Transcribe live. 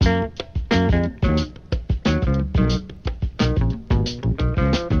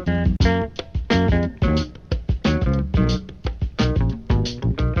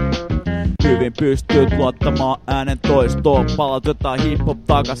pystyt luottamaan äänen toistoon. Palautetaan hip-hop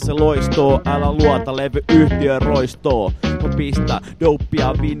takas se loistoo. Älä luota levyyhtiön roistoo. Mä pistää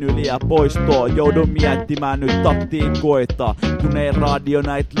dopea vinyliä poistoon. Joudun miettimään nyt taktiikoita, kun ei radio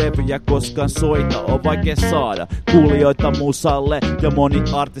näit levyjä koskaan soita. On vaikea saada kuulijoita musalle, ja moni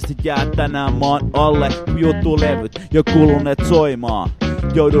artisti jää tänään maan alle, kun juttulevyt jo kuluneet soimaan.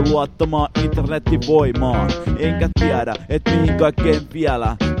 Joudun luottamaan internetin voimaan. Enkä tiedä, et mihin kaikkeen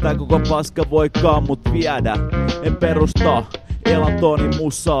vielä tää koko paska voikaan mut viedä. En perusta elantooni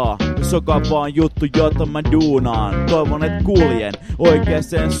musaa, jos joka vaan juttu, jota mä duunaan. Toivon et kuljen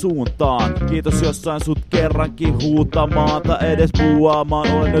oikeeseen suuntaan. Kiitos jossain sut kerrankin huutamaan tai edes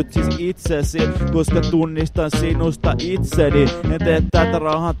buuaamaan. Olen nyt siis itsesi, koska tunnistan sinusta itseni. En tee tätä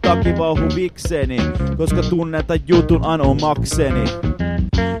rahan takia vaan huvikseni, koska tunnen tän jutun aina omakseni.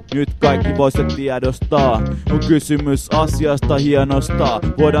 Nyt kaikki voi se tiedostaa, on kysymys asiasta hienosta.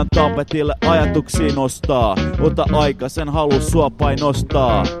 Voidaan tapetille ajatuksia nostaa, ota aika sen halu sua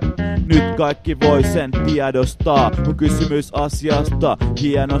painostaa. Nyt kaikki voi sen tiedostaa, on kysymys asiasta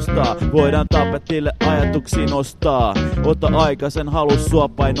hienosta. Voidaan tapetille ajatuksia nostaa, ota aika sen halu sua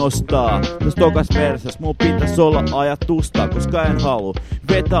painostaa. Täs tokas verses mun pitäis olla ajatusta, koska en halu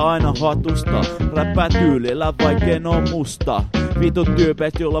vetää aina hatusta. Räppää tyylillä vaikkei on musta. Vitun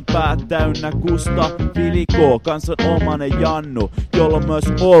tyypet, jolla on päät täynnä kusta. Filikoo, kansan omanen jannu, jolla on myös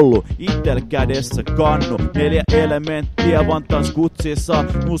ollut ittel kädessä kannu. 4 elementtiä Vantaan skutsissa,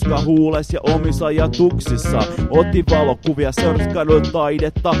 nuska huules ja omissa ajatuksissa. Otti valokuvia, seurasi kadulla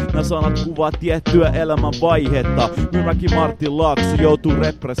taidetta. Nää sanat kuvaa tiettyä elämän vaihetta. Myräkin Martin Laakso joutuu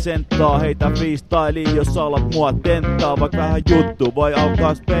representtaa. Heitä freestyliin, jos alat mua tentaa. Vaik vähän juttu voi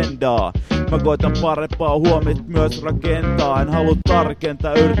alkaa spendaa. Mä koitan parempaa huomit myös rakentaa. En halua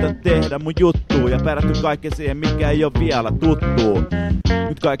tarkentaa, yritän tehdä mun juttuu ja peräty kaikki siihen, mikä ei oo vielä tuttuu.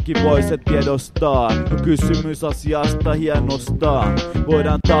 Nyt kaikki voi sen tiedostaa, on kysymys asiasta hienostaa.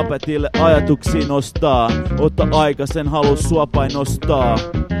 Voidaan tapetille ajatuksia nostaa, ota aika sen halu sua painostaa.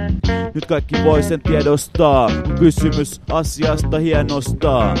 Nyt kaikki voi sen tiedostaa, on kysymys asiasta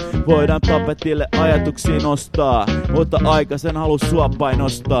hienostaa. Voidaan tapetille ajatuksia nostaa, ota aika sen halu sua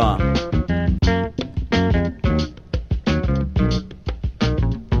painostaa.